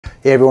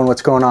Hey everyone,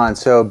 what's going on?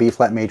 So B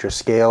flat major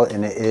scale,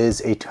 and it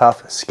is a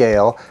tough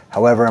scale.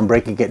 However, I'm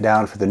breaking it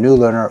down for the new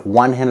learner,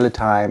 one hand at a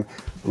time,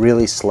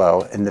 really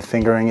slow. And the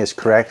fingering is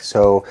correct,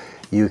 so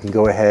you can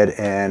go ahead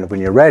and when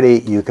you're ready,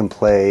 you can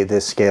play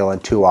this scale in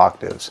 2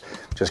 octaves.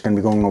 Just gonna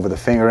be going over the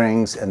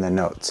fingerings and the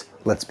notes.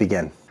 Let's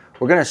begin.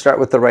 We're gonna start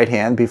with the right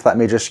hand, B flat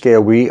major scale.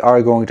 We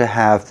are going to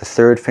have the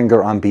 3rd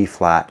finger on B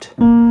flat,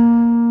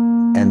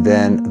 and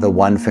then the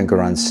 1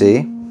 finger on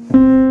C,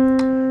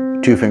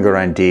 2 finger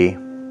on D,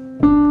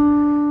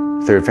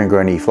 3rd finger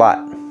on E flat,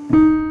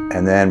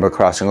 and then we're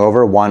crossing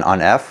over, 1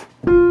 on F,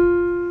 2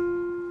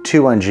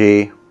 on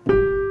G,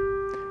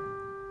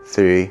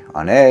 3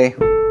 on A,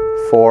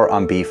 4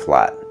 on B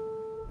flat.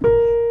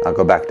 I'll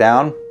go back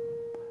down,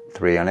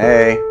 3 on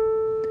A,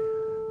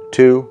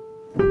 2,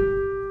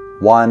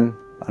 1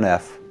 on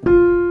F,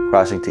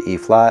 crossing to E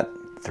flat,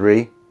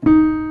 3,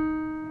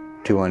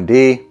 2 on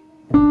D,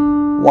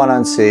 1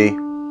 on C,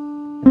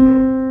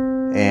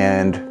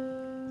 and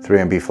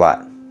 3 on B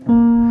flat.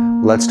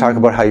 Let's talk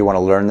about how you want to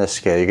learn this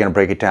scale. You're going to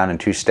break it down in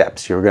 2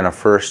 steps. You're going to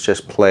first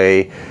just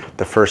play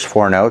the first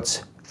 4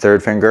 notes,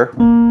 3rd finger,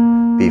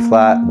 B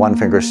flat, 1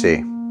 finger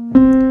C,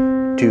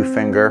 2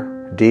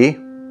 finger D,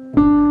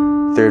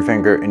 3rd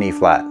finger and E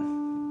flat.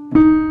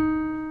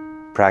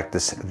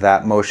 Practice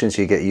that motion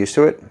so you get used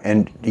to it,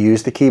 and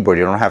use the keyboard.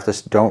 You don't have to,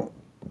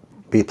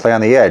 play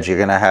on the edge. You're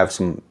going to have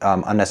some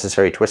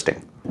unnecessary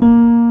twisting.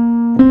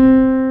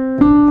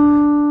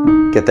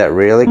 Get that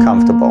really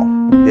comfortable.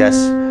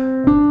 Yes,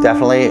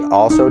 definitely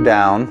also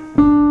down.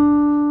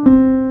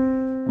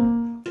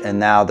 And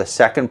now the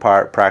second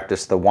part,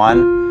 practice the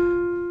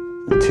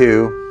 1,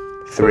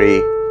 2,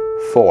 3,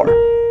 4.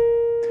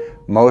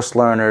 Most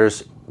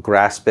learners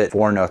grasp it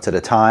 4 notes at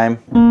a time.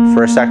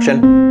 First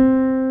section,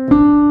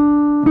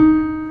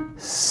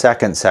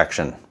 second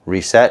section,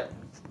 reset,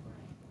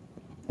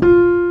 and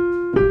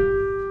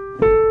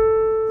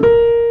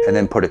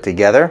then put it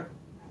together.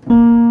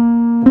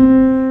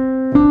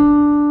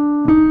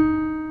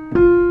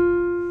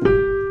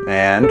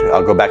 And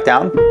I'll go back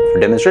down for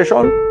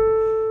demonstration.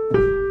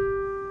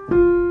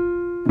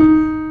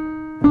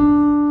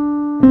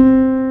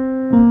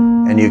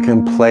 And you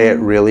can play it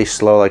really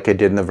slow like I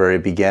did in the very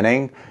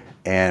beginning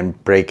and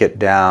break it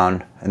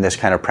down in this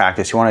kind of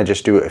practice. You want to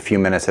just do it a few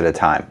minutes at a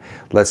time.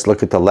 Let's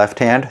look at the left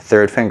hand,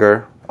 3rd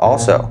finger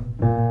also.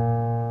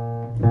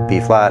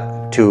 B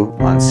flat, 2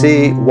 on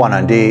C, 1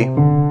 on D,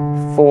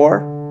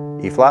 4,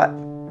 E flat,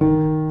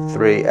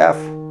 3 F,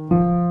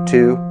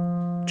 2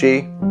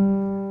 G,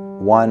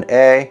 1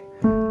 A,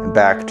 and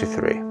back to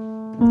 3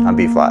 on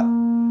B flat.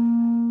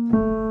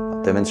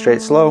 I'll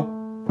demonstrate slow.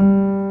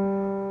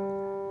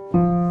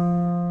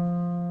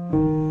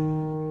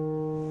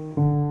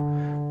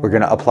 We're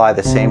going to apply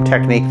the same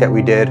technique that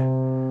we did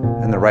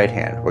in the right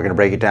hand. We're going to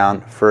break it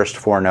down first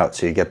 4 notes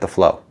so you get the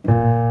flow.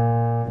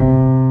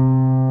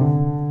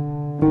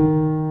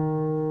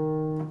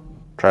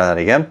 Try that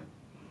again.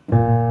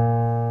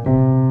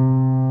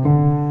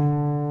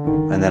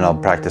 And then I'll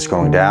practice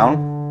going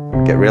down.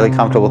 Get really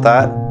comfortable with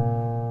that.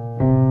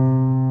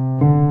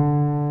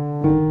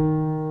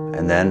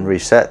 And then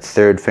reset,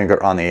 3rd finger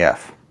on the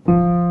F.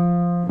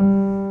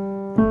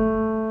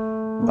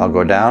 I'll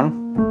go down.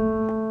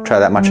 Try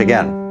that much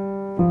again.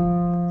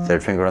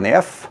 3rd finger on the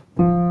F.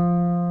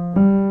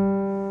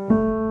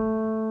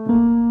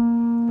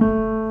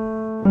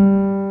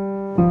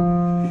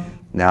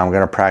 Now I'm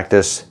going to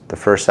practice the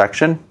first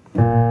section.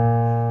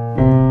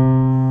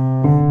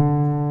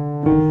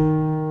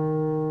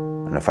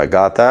 And if I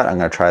got that, I'm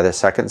going to try the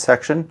second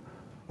section.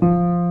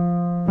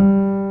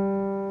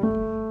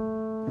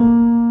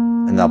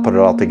 And I'll put it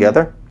all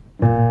together.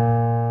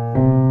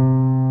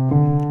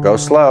 Go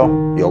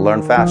slow, you'll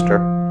learn faster.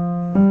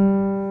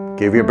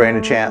 Give your brain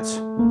a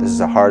chance. This is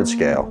a hard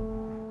scale.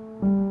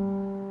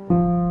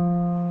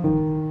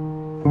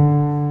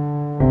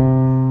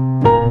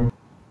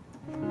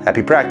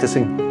 Happy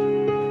practicing.